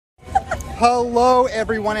Hello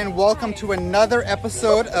everyone and welcome to another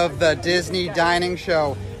episode of the Disney Dining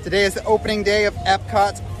Show. Today is the opening day of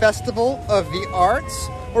Epcot's Festival of the Arts.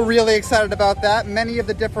 We're really excited about that. Many of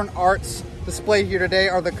the different arts displayed here today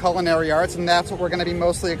are the culinary arts, and that's what we're going to be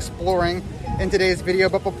mostly exploring in today's video.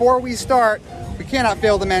 But before we start, we cannot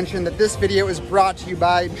fail to mention that this video is brought to you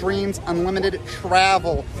by Dreams Unlimited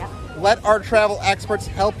Travel. Let our travel experts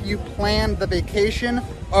help you plan the vacation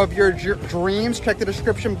of your dreams. Check the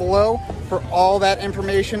description below for all that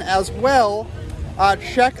information as well.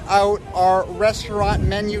 Check out our restaurant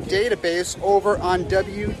menu database over on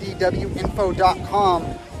wdwinfo.com.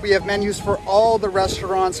 We have menus for all the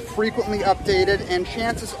restaurants, frequently updated, and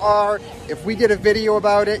chances are, if we did a video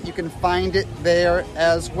about it, you can find it there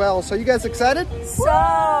as well. So you guys excited?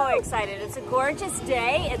 So excited. It's a gorgeous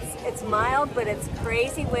day. It's mild, but it's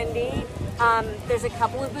crazy windy. There's a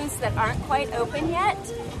couple of booths that aren't quite open yet,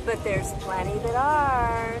 but there's plenty that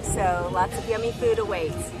are. So lots of yummy food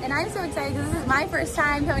awaits. And I'm so excited because this is my first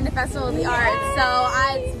time coming to Festival of the Arts. So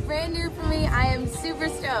it's brand new for me. I am super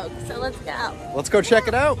stoked. So let's go. Let's go check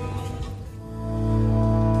it out.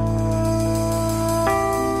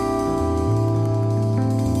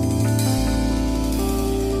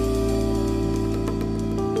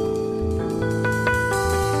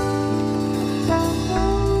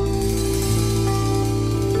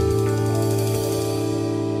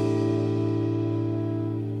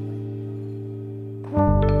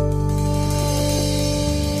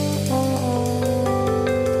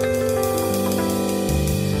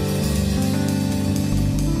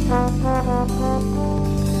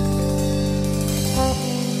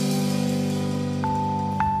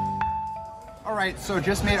 Alright, so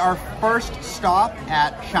just made our first stop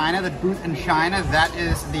at China, the booth in China. That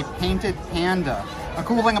is the Painted Panda. A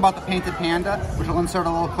cool thing about the Painted Panda, which I'll insert a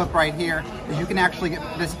little clip right here, is you can actually get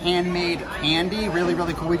this handmade candy. Really,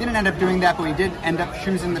 really cool. We didn't end up doing that, but we did end up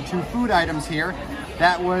choosing the two food items here.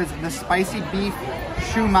 That was the spicy beef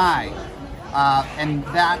shumai, and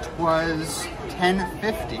that was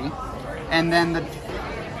 $10.50. And then the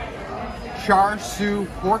char siu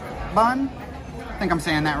pork bun, I think I'm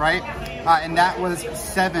saying that right, and that was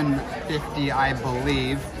 $7.50, I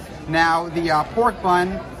believe. Now the pork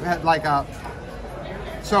bun had like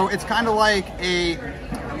so it's kind of like a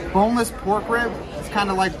boneless pork rib. It's kind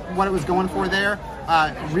of like what it was going for there.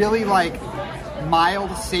 Really like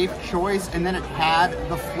mild, safe choice, and then it had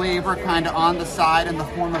the flavor kind of on the side in the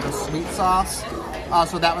form of a sweet sauce.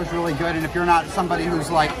 So that was really good. And if you're not somebody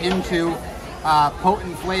who's like into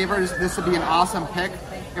potent flavors, this would be an awesome pick.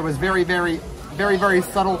 It was very, very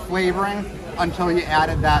subtle flavoring until you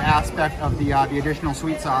added that aspect of the additional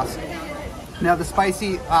sweet sauce. Now the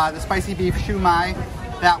spicy beef shumai,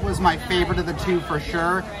 that was my favorite of the two for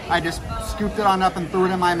sure. I just scooped it on up and threw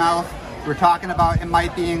it in my mouth. We were talking about it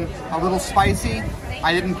might being a little spicy.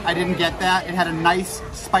 I didn't get that. It had a nice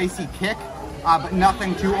spicy kick, but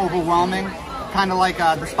nothing too overwhelming. Kind of like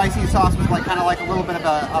the spicy sauce was like kind of like a little bit of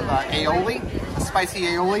a aioli, a spicy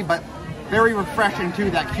aioli, but very refreshing too.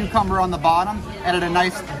 That cucumber on the bottom added a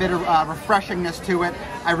nice bit of refreshingness to it.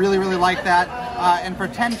 I really like that. And for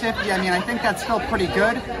 $10.50, I mean, I think that's still pretty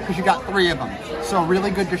good because you got 3 of them. So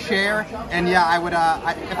really good to share. And yeah, I would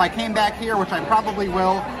if I came back here, which I probably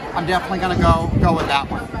will, I'm definitely gonna go with that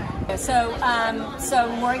one. So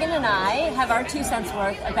Morgan and I have our 2 cents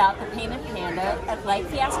worth about the Painted Panda. Like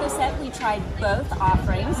Fiasco said, we tried both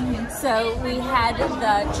offerings. So we had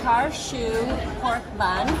the char siu pork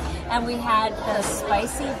bun, and we had the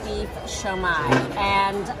spicy beef shumai.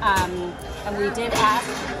 And we did ask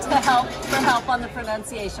for help on the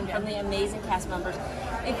pronunciation from the amazing cast members.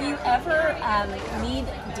 If you ever need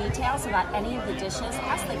details about any of the dishes,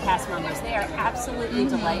 ask the cast members. They are absolutely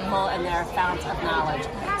delightful, and they're a fount of knowledge.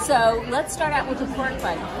 So let's start out with the pork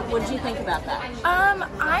bun. What did you think about that?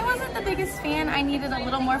 I wasn't the biggest fan. I needed a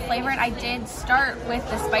little more flavor, and I did start with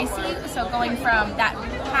the spicy. So going from that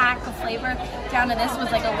pack of flavor down to this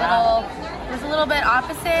was like a little bit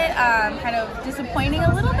opposite. Kind of disappointing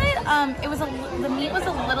a little bit. The meat was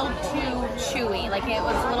a little too chewy. Like it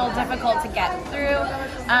was a little difficult to get through.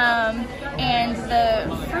 And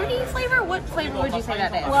the fruity flavor, what flavor would you say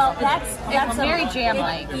that is? Well, that's very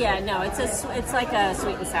jam-like. It's like a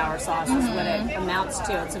sweet and sour sauce is what it amounts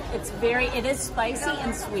to. It is spicy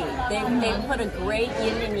and sweet. They put a great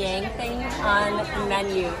yin and yang thing on the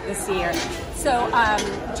menu this year. So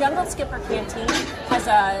Jungle Skipper Canteen has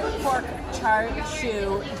a pork char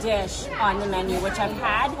siu dish on the menu, which I've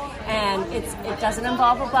had, and it doesn't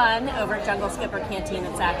involve a bun over at Jungle Skipper Canteen.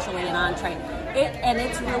 It's actually an entree. And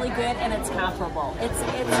it's really good, and it's comparable. It's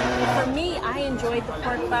for me, I enjoyed the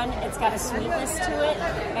pork bun. It's got a sweetness to it,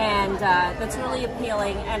 and that's really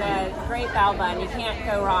appealing, and a great bao bun. You can't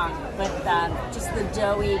go wrong with just the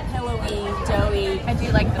doughy, doughy. I do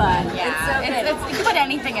like the bun. Yeah, it's so good. You can put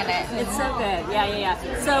anything in it. It's so good. Yeah.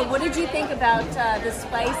 So, what did you think about the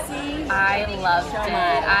spicy? I loved it.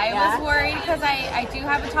 I was worried because I do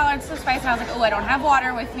have a tolerance to spice, and I was like, oh, I don't have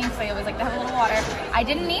water with me, so I always like to have a little water. I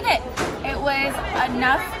didn't need it. It was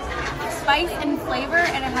enough spice and flavor,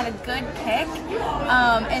 and it had a good kick.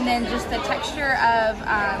 And then just the texture of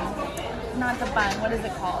not the bun. What is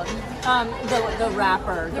it called? The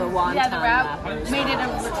wrapper, the wonton. Yeah, the wrap made it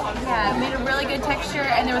a really good texture,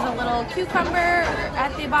 and there was a little cucumber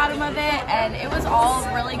at the bottom of it, and it was all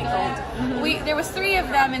really good. There was 3 of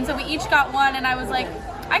them, and so we each got one, and I was like,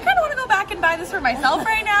 I kind of want to go back and buy this for myself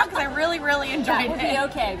right now because I really, really enjoyed it. That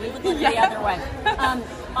would be okay. We would look the other one.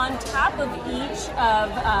 On top of each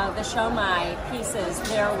of the siomai pieces,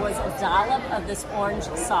 there was a dollop of this orange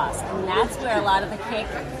sauce, and that's where a lot of the kick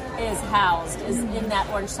is housed, is in that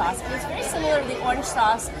orange sauce. And it's very similar to the orange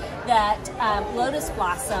sauce that Lotus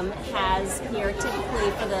Blossom has here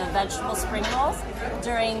typically for the vegetable spring rolls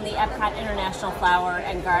during the Epcot International Flower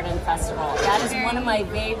and Garden Festival. That is one of my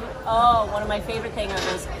favorite things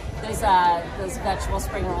are those vegetable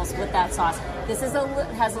spring rolls with that sauce. This has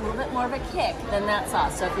a little bit more of a kick than that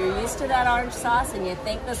sauce. So if you're used to that orange sauce and you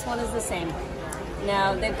think this one is the same,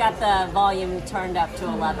 no, they've got the volume turned up to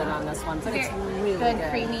 11 on this one, but it's really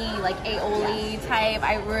good. Creamy, like aioli type.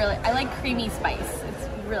 I like creamy spice.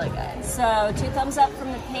 It's really good. So 2 thumbs up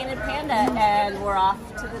from the Painted Panda, and we're off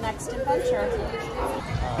to the next adventure.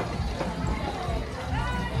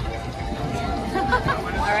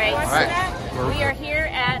 All right. We are here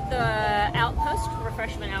at the Outpost,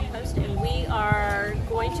 Refreshment Outpost, and we are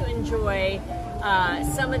going to enjoy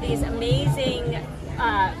some of these amazing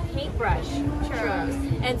paintbrush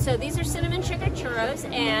churros. And so these are cinnamon sugar churros,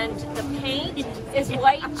 and the paint is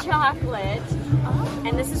white chocolate.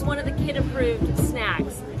 And this is one of the kid-approved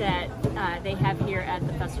snacks that they have here at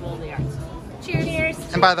the Festival of the Arts. Cheers.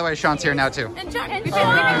 And by the way, Sean's here now too. And Sean. And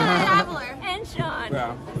Sean.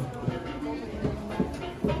 Yeah.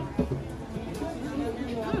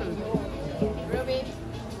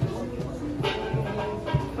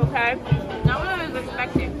 Okay. Not what I was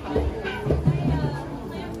expecting.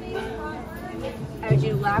 As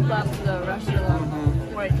you lap up the rest of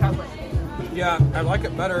the white chocolate. Yeah, I like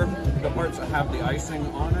it better, the parts that have the icing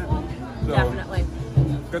on it. So Definitely.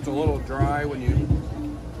 it gets a little dry when you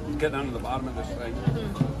get down to the bottom of this thing.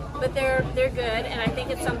 But they're good, and I think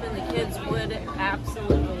it's something the kids would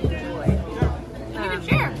absolutely enjoy. You can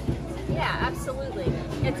share. Yeah, absolutely.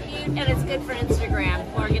 It's cute, and it's good for Instagram.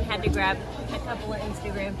 Morgan had to grab a couple of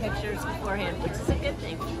Instagram pictures beforehand, which is a good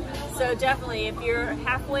thing. So definitely, if you're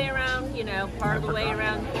halfway around, part of the way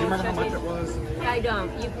around. Do you remember how much it was? I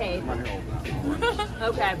don't. You paid.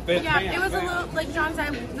 Okay. Yeah, it was a little, like John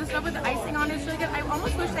said, the stuff with the icing on it is really good. I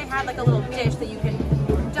almost wish they had like a little dish that you can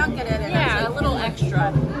dunk it in. Yeah, a little extra.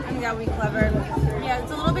 I think that would be clever. Yeah,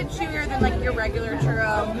 it's a little bit chewier than like your regular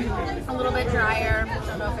churro. A little bit drier. I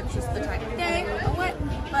don't know if it's just the time of day or what,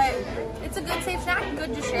 but it's a good safe snack,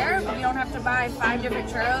 good to share. You don't have to buy 5 different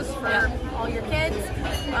churros for all your kids.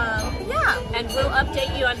 Yeah. And we'll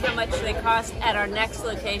update you on how much they cost at our next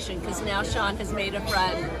location, because now Sean has made a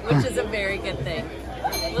friend, which is a very good thing.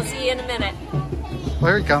 We'll see you in a minute.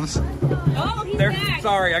 Well, here he comes. Oh, he's back.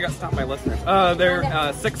 Sorry, I got stopped by listeners. They're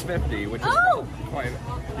 $6.50, which is quite.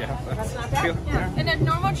 Yeah, That's not bad. Yeah. And a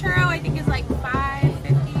normal churro, I think, is like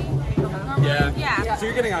 $5.50. Normally. Yeah. So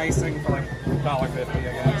you're getting icing for like $1.50, I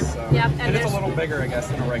guess. So. Yep, and it's a little bigger, I guess,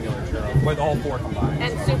 than a regular churro, with all 4 combined.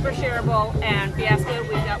 And super shareable. And Fiasco,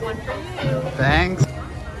 we've got one for you. Thanks.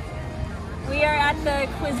 We are at the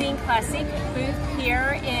Cuisine Classique booth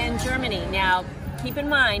here in Germany. Now, keep in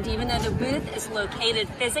mind, even though the booth is located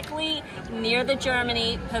physically near the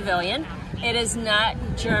Germany pavilion, it is not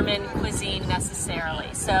German cuisine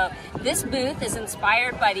necessarily. So this booth is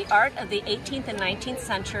inspired by the art of the 18th and 19th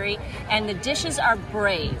century, and the dishes are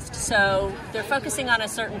braised. So they're focusing on a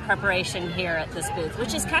certain preparation here at this booth,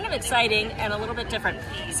 which is kind of exciting and a little bit different.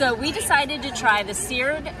 So we decided to try the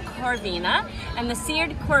seared corvina, and the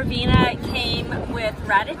seared corvina came with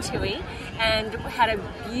ratatouille and had a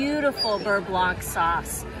beautiful beurre blanc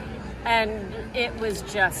sauce. And it was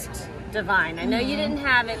just divine. I know you didn't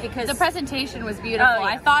have it because the presentation was beautiful. Oh, yeah.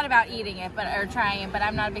 I thought about eating it, or trying it, but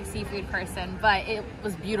I'm not a big seafood person. But it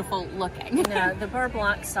was beautiful looking. No, the beurre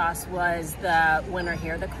blanc sauce was the winner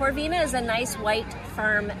here. The Corvina is a nice white,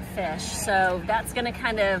 firm fish, so that's going to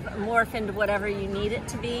kind of morph into whatever you need it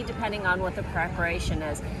to be, depending on what the preparation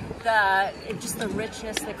is. Just the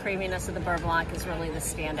richness, the creaminess of the beurre blanc is really the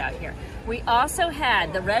standout here. We also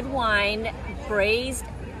had the red wine braised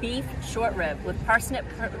beef short rib with parsnip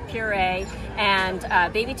puree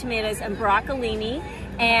and baby tomatoes and broccolini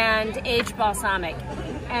and aged balsamic.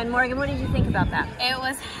 And Morgan, what did you think about that? It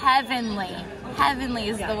was heavenly. Heavenly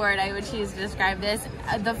is the word I would choose to describe this.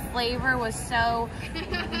 The flavor was so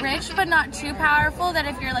rich but not too powerful that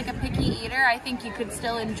if you're like a picky eater, I think you could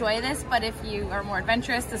still enjoy this, but if you are more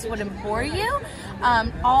adventurous, this wouldn't bore you.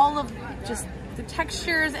 All of just the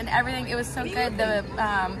textures and everything, it was so good. The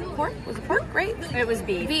pork, was it pork? Right? It was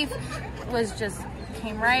beef. Beef was just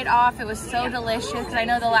came right off. It was so delicious. I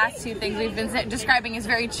know the last two things we've been describing is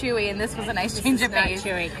very chewy, and this was a nice change of pace.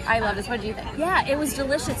 Chewy. I love this. What do you think? Yeah, it was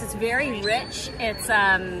delicious. It's very rich. It's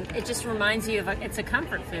it just reminds you of it's a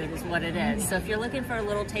comfort food is what it is. So if you're looking for a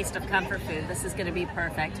little taste of comfort food, this is going to be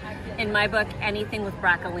perfect. In my book, anything with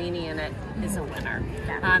broccolini in it is a winner.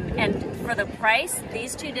 And for the price,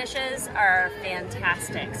 these two dishes are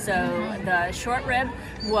fantastic. So the short rib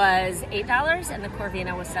was $8 and the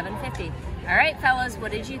Corvina was $7.50. All right, fellas,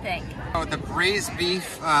 what did you think? Oh, the braised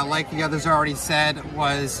beef, like the others already said,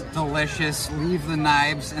 was delicious. Leave the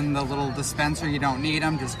knives in the little dispenser. You don't need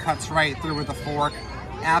them. Just cuts right through with a fork.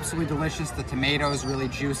 Absolutely delicious. The tomatoes really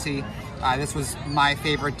juicy. This was my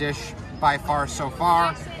favorite dish by far so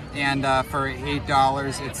far. And for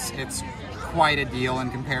 $8, it's quite a deal in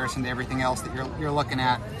comparison to everything else that you're looking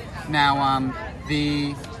at. Now,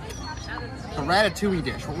 the ratatouille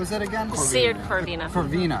dish, what was it again? Seared Corvina.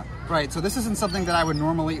 Corvina, right. So this isn't something that I would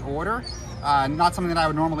normally order. Not something that I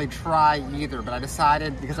would normally try either, but I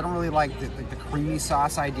decided, because I don't really like the creamy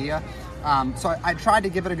sauce idea, so I tried to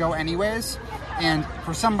give it a go anyways. And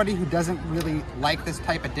for somebody who doesn't really like this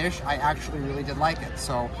type of dish, I actually really did like it.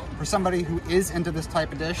 So for somebody who is into this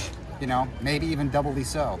type of dish, you know, maybe even doubly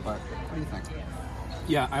so. But what do you think?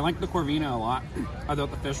 Yeah, I like the Corvina a lot. I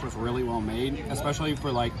thought the fish was really well made, especially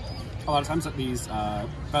for like a lot of times at these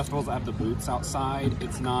festivals that have the booths outside.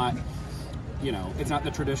 It's not, you know, it's not the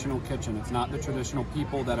traditional kitchen. It's not the traditional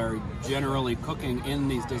people that are generally cooking in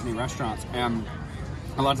these Disney restaurants. And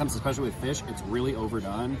a lot of times, especially with fish, it's really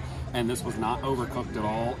overdone. And this was not overcooked at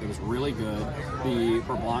all. It was really good. The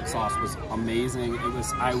beurre blanc sauce was amazing. It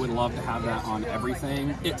was, I would love to have that on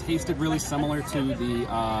everything. It tasted really similar to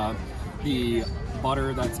the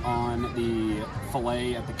butter that's on the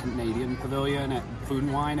filet at the Canadian Pavilion at Food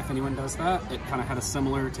and Wine, if anyone does that. It kind of had a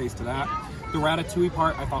similar taste to that. The ratatouille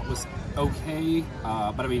part I thought was okay,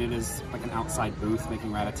 but I mean, it is like an outside booth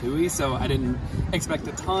making ratatouille, so I didn't expect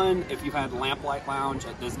a ton. If you had Lamplight Lounge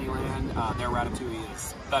at Disneyland, their ratatouille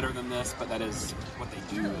is better than this, but that is what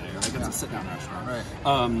they do there. Like, it's a sit-down restaurant.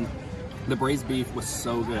 Right. The braised beef was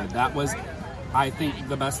so good. That was, I think,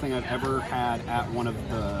 the best thing I've ever had at one of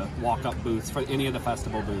the walk-up booths for any of the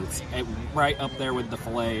festival booths. Right up there with the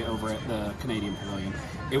filet over at the Canadian Pavilion.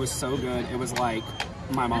 It was so good. It was like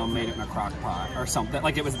my mom made it in a crock pot or something.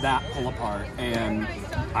 Like, it was that pull apart, and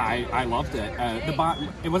I loved it.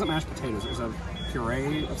 It wasn't mashed potatoes. It was a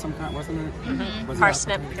puree of some kind, wasn't it? Mm-hmm. Was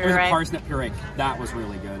parsnip puree. It was a parsnip puree. That was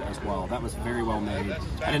really good as well. That was very well made.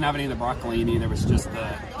 I didn't have any of the broccolini. There was just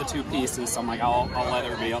the two pieces. So I'm like, I'll let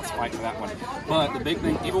everybody else fight for that one. But the big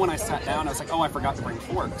thing, even when I sat down, I was like, oh, I forgot to bring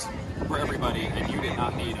forks for everybody, and you did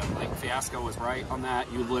not need them. Like, Fiasco was right on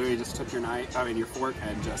that. You literally just took your your fork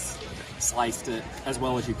and just sliced it as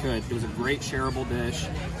well as you could. It was a great shareable dish.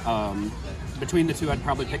 Between the two, I'd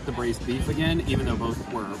probably pick the braised beef again, even though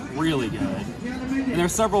both were really good. And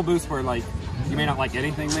there's several booths where, like, you may not like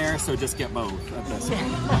anything there, so just get both at this one.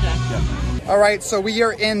 Yeah. All right, so we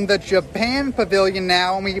are in the Japan Pavilion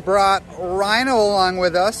now, and we brought Rhino along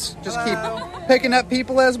with us. Just keep picking up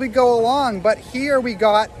people as we go along. But here we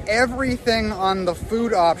got everything on the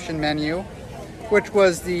food option menu, which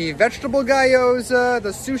was the vegetable gyoza, the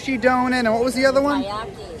sushi donut, and what was the other one?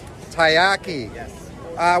 Taiyaki. Yes.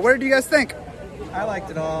 What did you guys think? I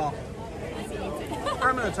liked it all.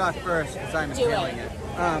 I'm going to talk first because I'm feeling it.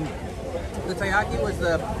 The taiyaki was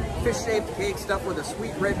the fish-shaped cake stuffed with a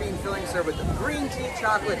sweet red bean filling served with green tea,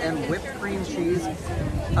 chocolate, and whipped cream cheese.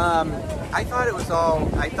 I thought it was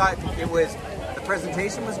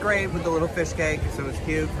presentation was great with the little fish cake, so it was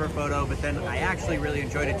cute for a photo, but then I actually really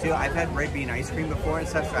enjoyed it too. I've had red bean ice cream before and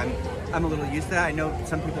stuff, so I'm a little used to that. I know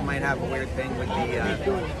some people might have a weird thing with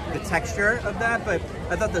the texture of that, but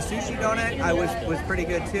I thought the sushi donut was pretty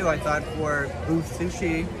good too. I thought for booth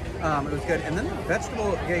sushi, it was good. And then the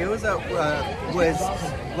vegetable gyoza was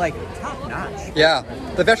like top notch. Yeah,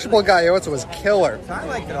 the vegetable gyoza was killer. So I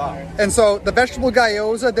liked it all. And so the vegetable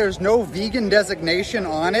gyoza, there's no vegan designation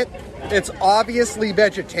on it. It's obviously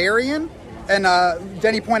vegetarian. And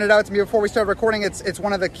Denny pointed out to me before we started recording, it's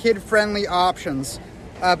one of the kid-friendly options.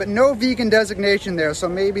 But no vegan designation there, so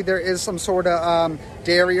maybe there is some sort of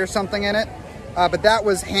dairy or something in it. But that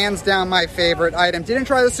was hands down my favorite item. Didn't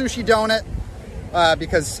try the sushi donut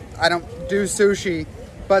because I don't do sushi.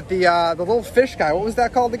 But the little fish guy, what was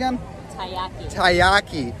that called again? Taiyaki.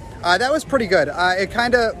 Taiyaki. That was pretty good. It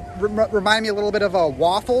kind of reminded me a little bit of a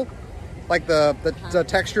waffle, like the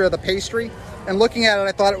texture of the pastry. And looking at it,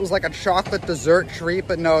 I thought it was like a chocolate dessert treat,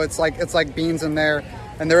 but no, it's like beans in there,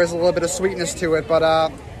 and there is a little bit of sweetness to it. But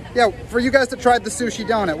yeah, for you guys that tried the sushi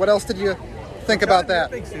donut, what else did you think about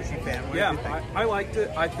that? I'm a big sushi fan. Yeah, I liked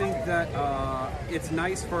it. I think that it's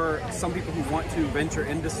nice for some people who want to venture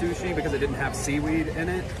into sushi because it didn't have seaweed in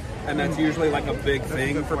it. And that's usually like a big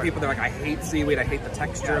thing for people. They're like, I hate seaweed, I hate the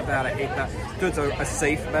texture of that, I hate that. So it's a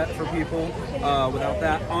safe bet for people without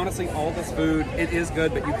that. Honestly, all this food, it is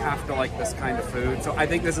good, but you have to like this kind of food. So I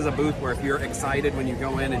think this is a booth where if you're excited when you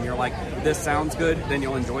go in and you're like, this sounds good, then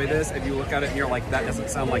you'll enjoy this. If you look at it and you're like, that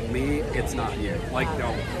doesn't sound like me, it's not you. Like,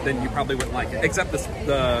 no, then you probably wouldn't like it. Except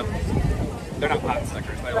they're not pot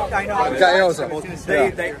stickers. I know. Gyoza.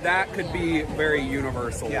 That could be very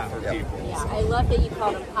universal for people. Yeah, I love that you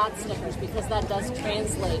call them pot stickers because that does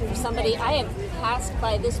translate. For somebody, I have passed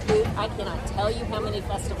by this booth, I cannot tell you how many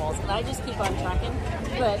festivals, and I just keep on trucking.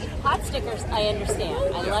 But pot stickers, I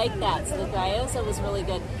understand. I like that. So the gyoza was really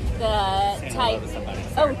good. The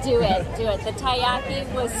do it. The taiyaki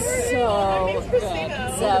was so good.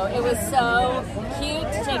 So it was so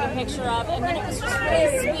cute to take a picture of, and then it was just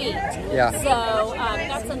really sweet. Yeah. So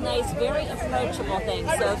that's a nice, very approachable thing.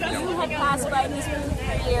 So if you had passed by this booth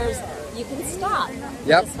for years, you can stop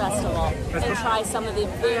Yep. this festival and try some of the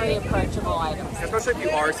very approachable items. Especially if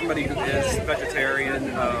you are somebody who is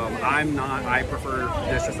vegetarian. I'm not. I prefer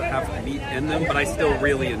dishes that have meat in them, but I still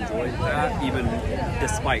really enjoyed that, even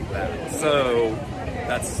despite that. So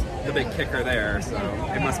that's the big kicker there. So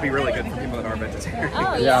it must be really good for people that are vegetarian.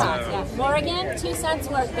 Oh, yeah. Morgan, 2 cents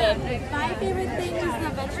worth, babe. My favorite thing was the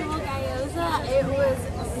vegetable gyoza. It was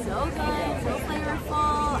so good, so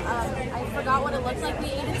flavorful. I forgot what it looked like. We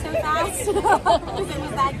ate it so fast because it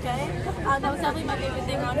was that good. That was definitely my favorite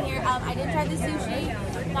thing on here. I did try the sushi.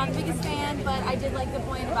 Not the biggest fan, but I did like the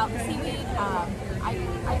point about the seaweed.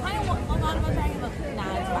 I kind of thought about trying it, but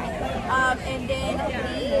nah, it's fine. And then the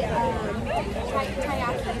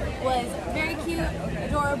taiyaki was very cute,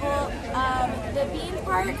 adorable. The bean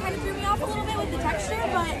part kind of threw me off a little bit with the texture,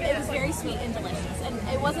 but it was very sweet and delicious, and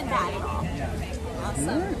it wasn't bad at all.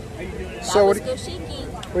 Awesome. So what do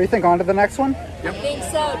you think? On to the next one? I think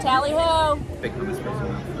so. Tally ho. Big hummus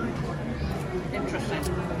person. Interesting.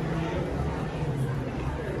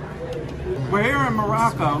 We're here in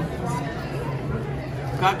Morocco.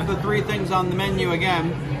 Got the 3 things on the menu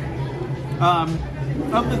again.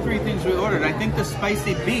 Of the 3 things we ordered, I think the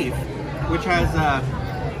spicy beef, which has,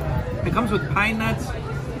 it comes with pine nuts,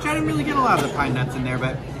 which I didn't really get a lot of the pine nuts in there,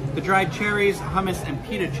 but the dried cherries, hummus, and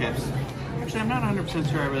pita chips. Actually, I'm not 100%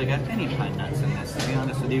 sure I really got any pine nuts in this, to be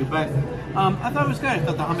honest with you, but I thought it was good. I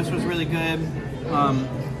thought the hummus was really good.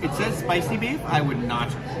 It says spicy beef. I would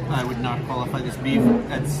not qualify this beef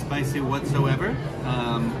as spicy whatsoever.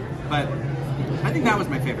 But I think that was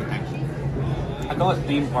my favorite thing. I call it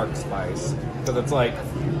theme park spice because it's like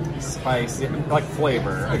spice, like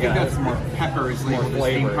flavor. I think that's more pepper is more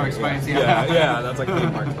flavor. Theme park spice. Yeah, that's like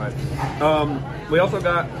theme park spice. We also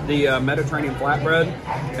got the Mediterranean flatbread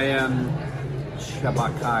and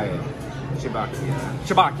Shabakia,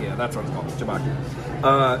 that's what it's called,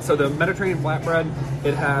 Shabakia. So the Mediterranean flatbread,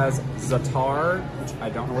 it has za'atar, which I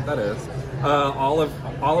don't know what that is, olive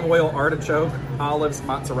oil artichoke, olives,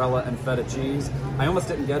 mozzarella, and feta cheese. I almost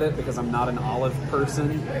didn't get it because I'm not an olive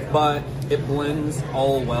person, but it blends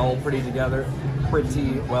all pretty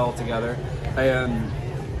well together, and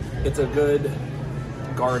it's a good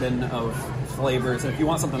garden of flavors. And if you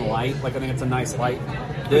want something light, like I think it's a nice light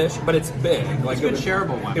dish, but it's big. Like it's a good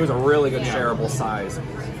shareable one. It was a really good shareable size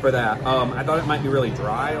for that. I thought it might be really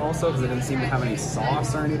dry also because it didn't seem to have any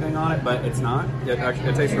sauce or anything on it, but it's not. It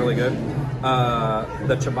tastes really good.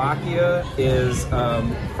 The chabakia is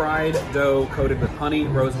fried dough coated with honey,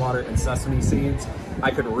 rosewater, and sesame seeds.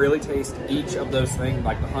 I could really taste each of those things,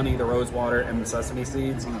 like the honey, the rose water, and the sesame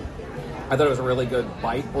seeds. I thought it was a really good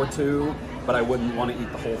bite or two, but I wouldn't want to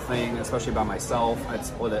eat the whole thing, especially by myself. I'd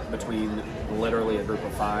split it between literally a group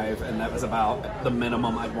of 5, and that was about the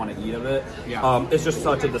minimum I'd want to eat of it. Yeah. It's just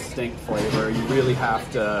such a distinct flavor. You really have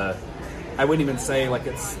to... I wouldn't even say like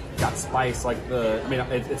it's got spice like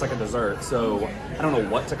it's like a dessert, so I don't know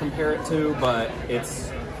what to compare it to, but it's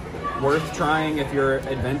worth trying if you're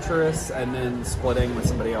adventurous, and then splitting with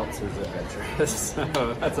somebody else who's adventurous.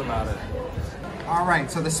 So that's about it. All right,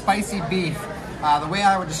 so the spicy beef, the way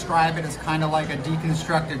I would describe it is kind of like a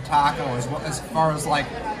deconstructed taco as far as like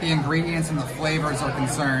the ingredients and the flavors are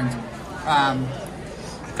concerned.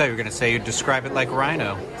 I thought you were going to say you'd describe it like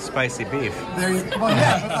Rhino, spicy beef. Well,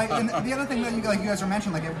 yeah, but like, and the other thing that you guys were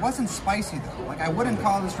mentioning, like, it wasn't spicy though. Like, I wouldn't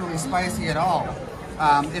call this really spicy at all.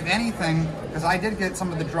 If anything, because I did get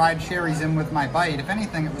some of the dried cherries in with my bite. If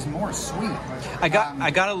anything, it was more sweet. I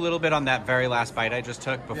got a little bit on that very last bite I just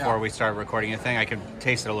took before we started recording the thing. I can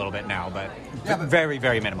taste it a little bit now, but very,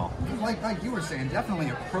 very minimal. Like you were saying, definitely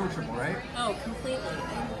approachable, right? Oh, completely.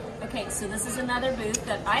 Okay, so this is another booth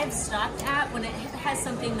that I have stopped at when it has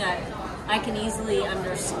something that I can easily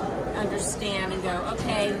understand and go,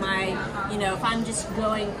 okay, if I'm just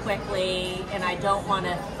going quickly and I don't want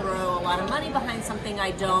to throw a lot of money behind something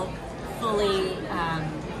I don't fully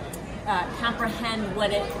comprehend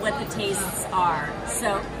what the tastes are.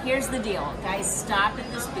 So here's the deal, guys, stop at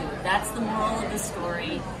this booth. That's the moral of the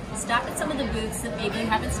story. Stop at some of the booths that maybe you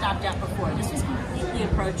haven't stopped at before. This was completely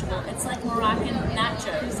approachable. It's like Moroccan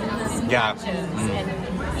nachos and nachos,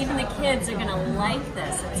 and even the kids are gonna like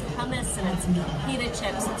this. It's hummus and it's pita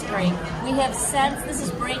chips. It's great. We have since this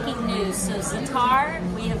is breaking news. So za'atar,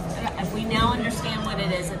 we now understand what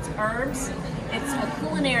it is. It's herbs. It's a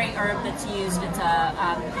culinary herb that's used. It's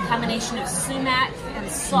a combination of sumac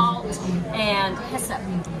and salt and hyssop.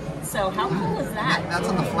 So how cool is that? That's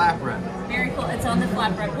on the flatbread. Very cool. It's on the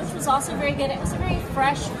flatbread, which was also very good. It was a very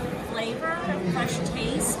fresh flavor, fresh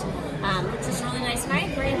taste, which is really nice. And I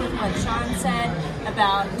agree with what Sean said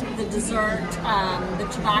about the dessert, the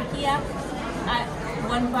tabakia.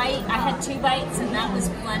 One bite, I had 2 bites, and that was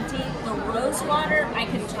plenty. The rose water, I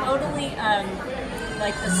could totally...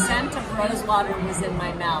 like the scent of rose water was in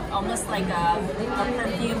my mouth, almost like a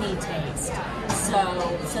perfumey taste.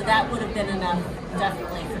 So that would have been enough,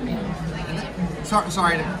 definitely, for me.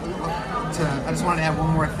 Sorry, I just wanted to add one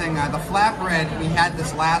more thing. The flatbread, we had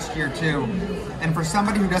this last year too, and for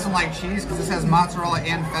somebody who doesn't like cheese, because this has mozzarella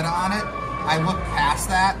and feta on it, I look past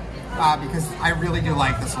that because I really do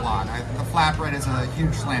like this a lot. The flatbread is a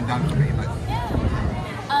huge slam dunk for me. But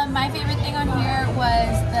my favorite thing on here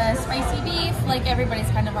was the spicy beef. Like everybody's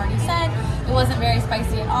kind of already said, it wasn't very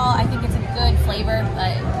spicy at all. I think it's a good flavor,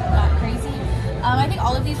 but not crazy. I think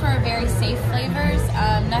all of these were very safe flavors.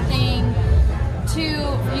 Nothing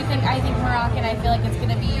I think Moroccan, I feel like it's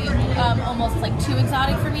going to be almost like too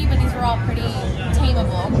exotic for me, but these were all pretty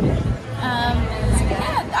tameable.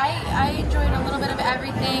 I enjoyed a little bit of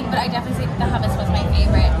everything, but I definitely think the hummus was my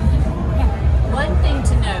favorite. One thing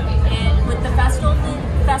to note, and with the Festival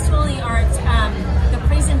of the Arts, the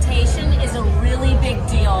presentation is a really big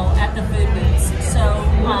deal at the food booths. So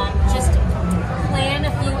just plan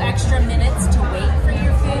a few extra minutes to wait for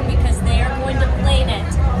your food because they are going to plate it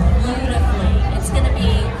beautifully. It's going to be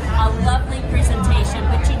a lovely presentation,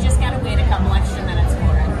 but you just got to wait a couple extra minutes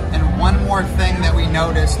for it. And one more thing that we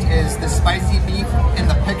noticed is the spicy beef in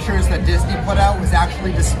the pictures that Disney put out was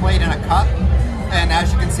actually displayed in a cup. And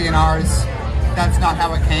as you can see in ours, that's not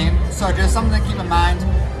how it came. So just something to keep in mind.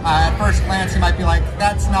 At first glance, you might be like,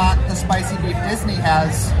 that's not the spicy beef Disney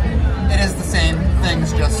has. It is the same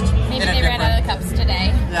things, just maybe they ran out of cups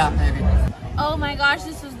today. Yeah, maybe. Oh my gosh,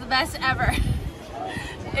 this was the best ever.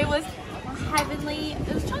 It was heavenly.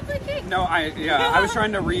 It was chocolate cake. No, I was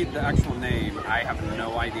trying to read the actual name. I have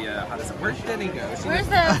no idea how to say. Where's Denny go? Where's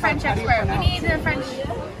the French expert? We need the French.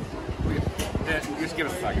 Just give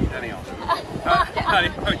us a second, Denny.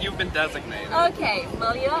 You've been designated. Okay,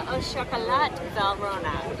 Melia au chocolat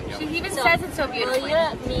Valrhona. She even says it so beautifully.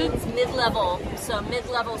 Melia means mid-level, so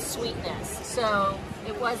mid-level sweetness. So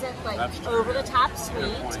it wasn't like over-the-top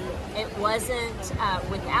sweet. It wasn't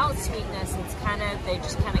without sweetness. It's they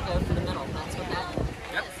just kind of go for the middle. That's what that is.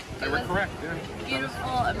 Yep, they were correct. Yeah. Beautiful,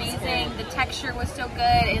 amazing. The texture was so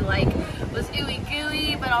good. It was ooey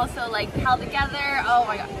gooey, but also held together. Oh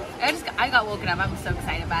my god! I got woken up. I'm so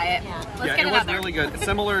excited by it. Yeah. Let's get it another. was really good.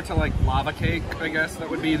 Similar to lava cake, I guess that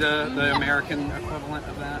would be the American equivalent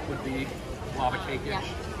of that. Would be lava cake-ish. Yeah.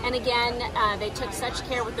 And again, they took such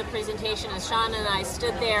care with the presentation. As Sean and I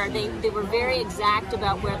stood there, they were very exact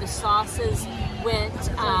about where the sauces went.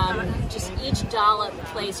 Just each dollop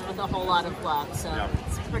placed with a whole lot of love. So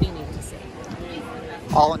it's pretty neat to see.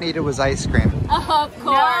 All it needed was ice cream. Oh, of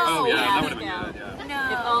course. No. Oh yeah, that would have been good. Yeah.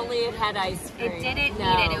 No. If only it had ice cream. It didn't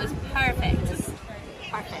need it. It was perfect.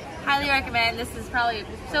 Perfect. Highly recommend. This is probably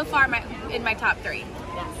so far in my top 3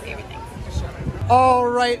 favorite things. All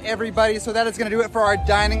right, everybody. So that is going to do it for our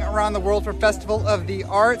Dining Around the World for Festival of the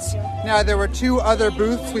Arts. Now, there were 2 other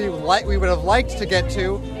booths we would have liked to get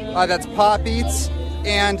to. That's Pop Eats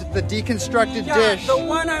and the Deconstructed Dish. The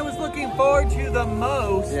one I was looking forward to the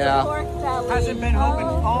most Pork belly. hasn't been open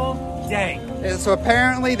all day. So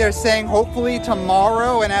apparently they're saying hopefully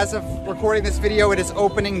tomorrow, and as of recording this video, it is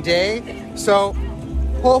opening day. So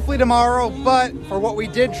hopefully tomorrow, but for what we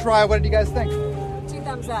did try, what did you guys think? 2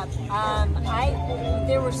 thumbs up.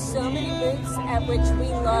 There were so many booths at which we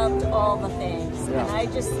loved all the things, and I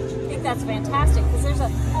just think that's fantastic because there's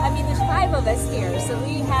 5 of us here, so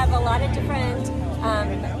we have a lot of different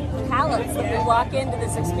palettes that we walk into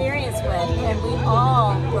this experience with, and we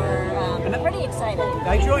all were pretty excited.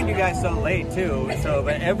 I joined you guys so late too,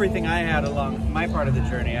 but everything I had along my part of the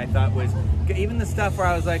journey I thought was, even the stuff where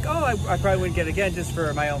I was like, oh, I probably wouldn't get again just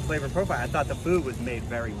for my own flavor profile, I thought the food was made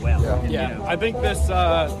very well. Yeah, I think this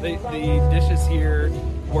the dishes here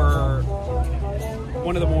were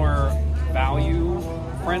one of the more value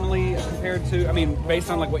friendly compared to, based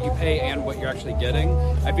on like what you pay and what you're actually getting.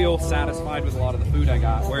 I feel satisfied with a lot of the food I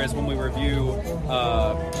got, whereas when we review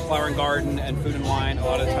Flower and Garden and Food and Wine, a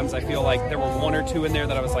lot of times I feel like there were 1 or 2 in there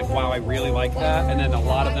that I was like, wow, I really like that, and then a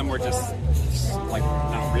lot of them were just like,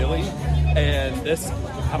 not really. And this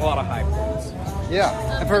had a lot of high points.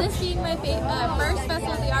 Yeah. For this being my first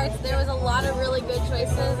Festival of the Arts, there was a lot of really good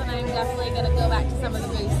choices, and I'm definitely going to go back to some of the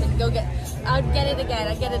booths and I'll get it again.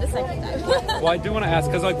 I'll get it a second time. Well, I do want to ask,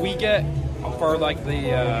 because like we get, for like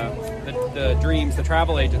the Dreams, the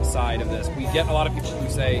travel agent side of this, we get a lot of people who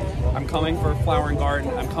say, I'm coming for Flower and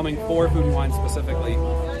Garden, I'm coming for Food and Wine specifically.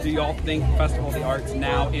 Do y'all think Festival of the Arts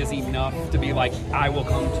now is enough to be like, I will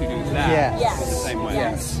come to do that? Yes. The same way.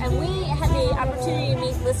 Yes. And we had the opportunity to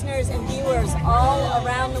meet listeners and viewers all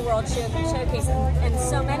around the world showcase, and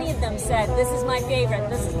so many of them said, this is my favorite,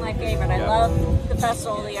 this is my favorite. I love the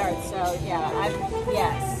Festival of the Arts, so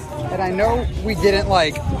yes. And I know we didn't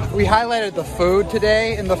we highlighted the food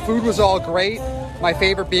today, and the food was all great. My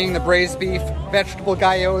favorite being the braised beef, vegetable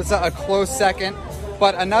gyoza, a close second.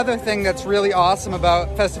 But another thing that's really awesome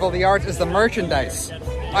about Festival of the Arts is the merchandise.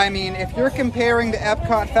 If you're comparing the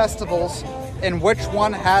Epcot festivals and which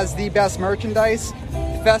one has the best merchandise,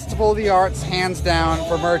 Festival of the Arts, hands down,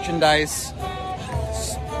 for merchandise.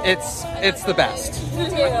 It's the best.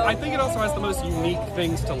 I think it also has the most unique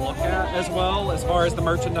things to look at as well, as far as the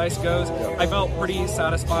merchandise goes. I felt pretty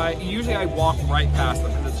satisfied. Usually I walk right past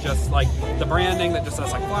them because it's just like the branding that just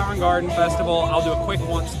says like Flower and Garden Festival. I'll do a quick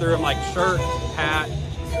once through. I'm like shirt, hat,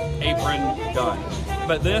 apron, done.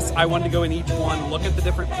 But this, I wanted to go in each one, look at the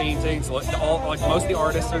different paintings, look at most of the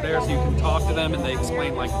artists are there, so you can talk to them and they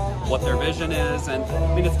explain like what their vision is. And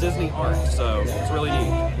it's Disney art, so it's really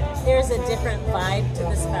neat. There's a different vibe to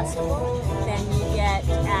this festival than you get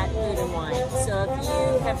at Food and Wine. So if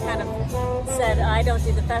you have kind of said, I don't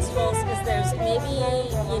do the festivals, because there's maybe,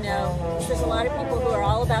 there's a lot of people who are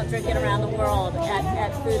all about drinking around the world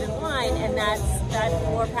at Food and Wine, and that's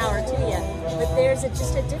more power to you. But there's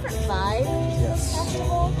just a different vibe to this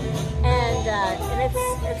festival, and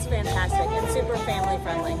it's fantastic and super family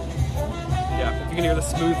friendly. Yeah, if you can hear the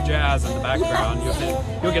smooth jazz in the background,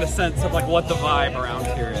 you'll get a sense of like what the vibe around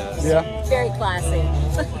here is. Yeah. Very classy.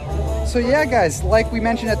 So yeah, guys, like we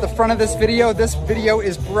mentioned at the front of this video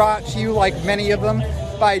is brought to you, like many of them,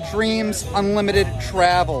 by Dreams Unlimited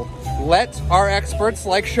Travel. Let our experts,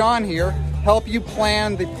 like Sean here, help you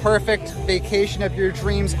plan the perfect vacation of your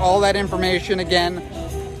dreams. All that information, again,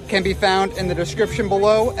 can be found in the description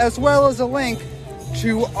below, as well as a link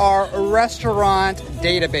to our restaurant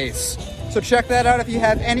database. So check that out if you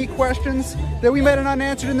have any questions that we might have not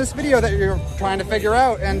answered in this video that you're trying to figure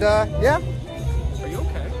out. And yeah. Are you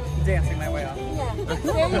okay? Dancing my way up. Yeah,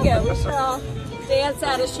 there you go. We should all dance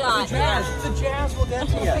out a shot. The jazz will get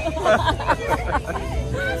to you.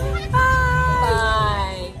 Bye.